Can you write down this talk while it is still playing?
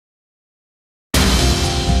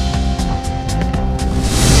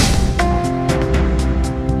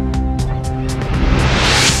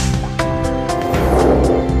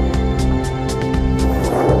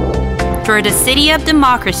are the city of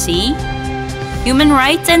democracy, human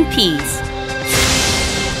rights and peace,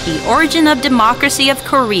 the origin of democracy of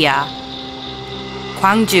Korea,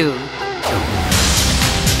 Gwangju.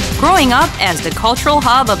 Growing up as the cultural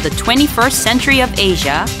hub of the 21st century of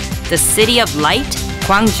Asia, the city of light,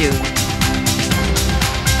 Gwangju.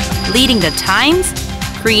 Leading the times,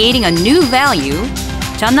 creating a new value,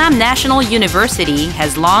 Chonnam National University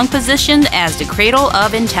has long positioned as the cradle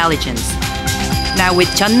of intelligence. Now with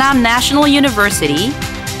Chonnam National University,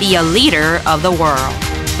 be a leader of the world.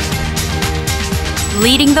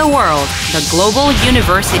 Leading the world, the global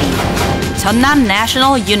university, Chonnam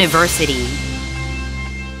National University.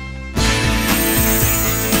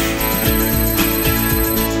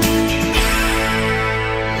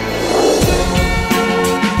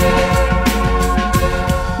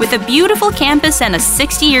 With a beautiful campus and a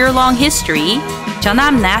 60-year-long history,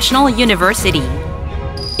 Chonnam National University.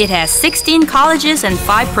 It has 16 colleges and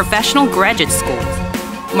 5 professional graduate schools.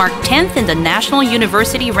 Marked 10th in the National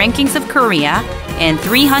University Rankings of Korea and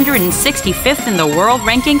 365th in the world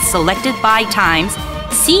rankings selected by Times,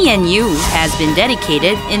 CNU has been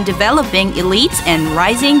dedicated in developing elites and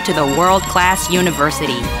rising to the world-class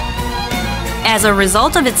university. As a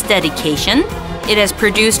result of its dedication, it has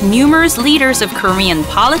produced numerous leaders of Korean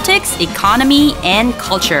politics, economy, and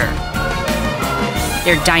culture.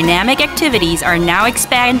 Their dynamic activities are now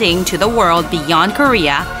expanding to the world beyond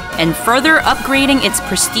Korea and further upgrading its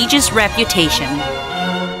prestigious reputation.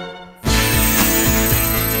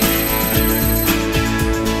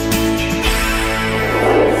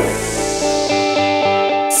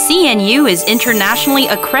 CNU is internationally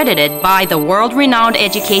accredited by the world-renowned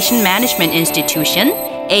Education Management Institution,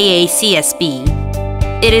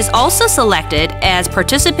 AACSB. It is also selected as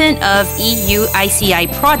participant of EU ICI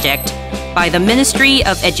project by the Ministry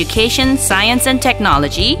of Education, Science and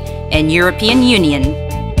Technology and European Union.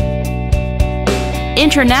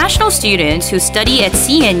 International students who study at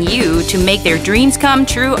CNU to make their dreams come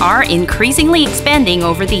true are increasingly expanding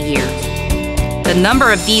over the years. The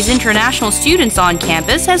number of these international students on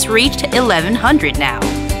campus has reached 1,100 now.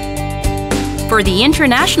 For the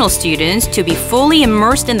international students to be fully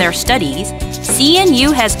immersed in their studies,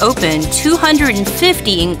 CNU has opened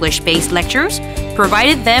 250 English-based lectures,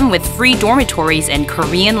 provided them with free dormitories and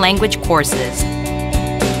Korean language courses.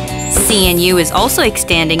 CNU is also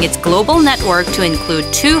extending its global network to include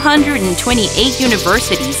 228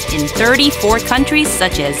 universities in 34 countries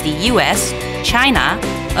such as the US, China,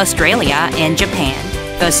 Australia, and Japan,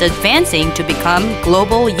 thus advancing to become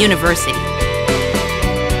global university.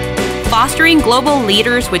 Fostering global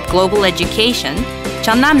leaders with global education,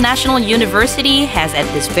 Chonnam National University has at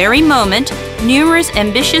this very moment numerous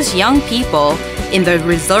ambitious young people in the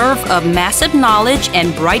reserve of massive knowledge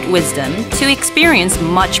and bright wisdom to experience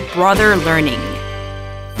much broader learning.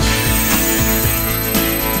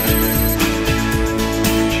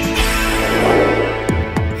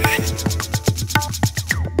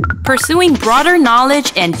 Pursuing broader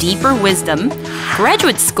knowledge and deeper wisdom,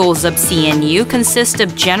 graduate schools of CNU consist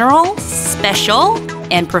of general, special,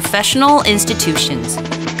 and professional institutions.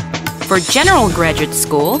 For general graduate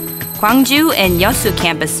school, Gwangju and Yeosu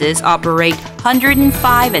campuses operate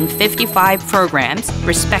 105 and 55 programs,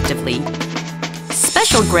 respectively.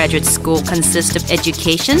 Special graduate school consists of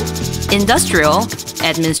education, industrial,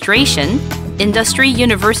 administration,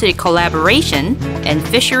 industry-university collaboration, and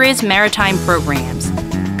fisheries maritime programs.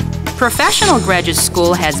 Professional graduate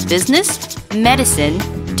school has business, medicine,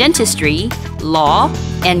 dentistry, law,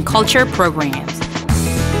 and culture programs.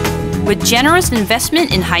 With generous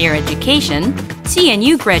investment in higher education,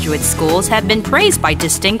 CNU graduate schools have been praised by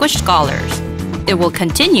distinguished scholars. It will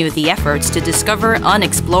continue the efforts to discover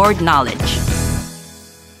unexplored knowledge.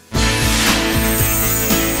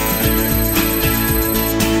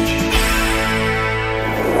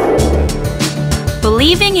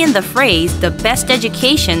 Believing in the phrase, "the best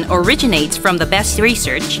education originates from the best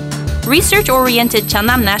research," research-oriented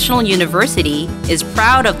Chonnam National University is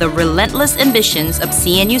proud of the relentless ambitions of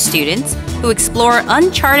CNU students who explore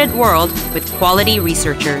uncharted world with quality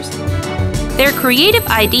researchers. Their creative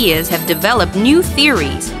ideas have developed new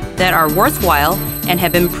theories that are worthwhile and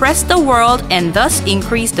have impressed the world and thus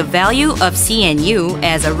increased the value of CNU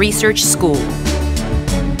as a research school.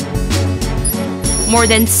 More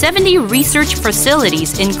than 70 research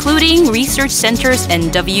facilities, including research centers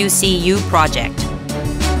and WCU project.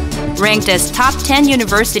 Ranked as top 10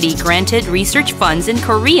 university granted research funds in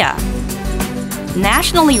Korea.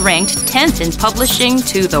 Nationally ranked 10th in publishing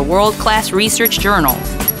to the world-class research journal.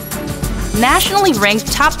 Nationally ranked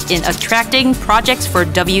top in attracting projects for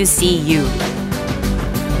WCU.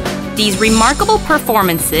 These remarkable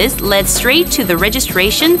performances led straight to the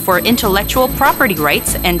registration for intellectual property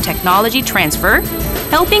rights and technology transfer,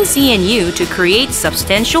 helping CNU to create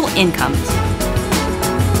substantial incomes.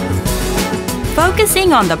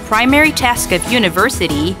 Focusing on the primary task of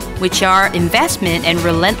university, which are investment and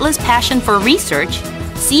relentless passion for research,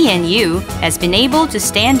 CNU has been able to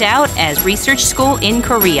stand out as research school in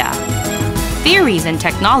Korea. Theories and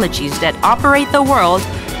technologies that operate the world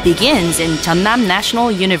begins in Chonnam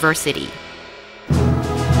National University.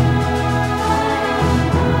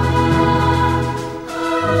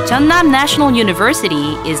 Chonnam National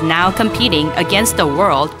University is now competing against the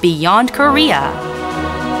world beyond Korea.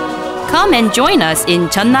 Come and join us in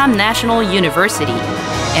Chonnam National University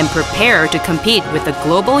and prepare to compete with the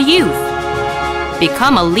global youth.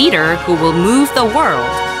 Become a leader who will move the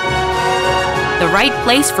world. The right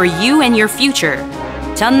place for you and your future,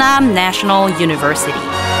 Chonnam National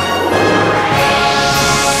University.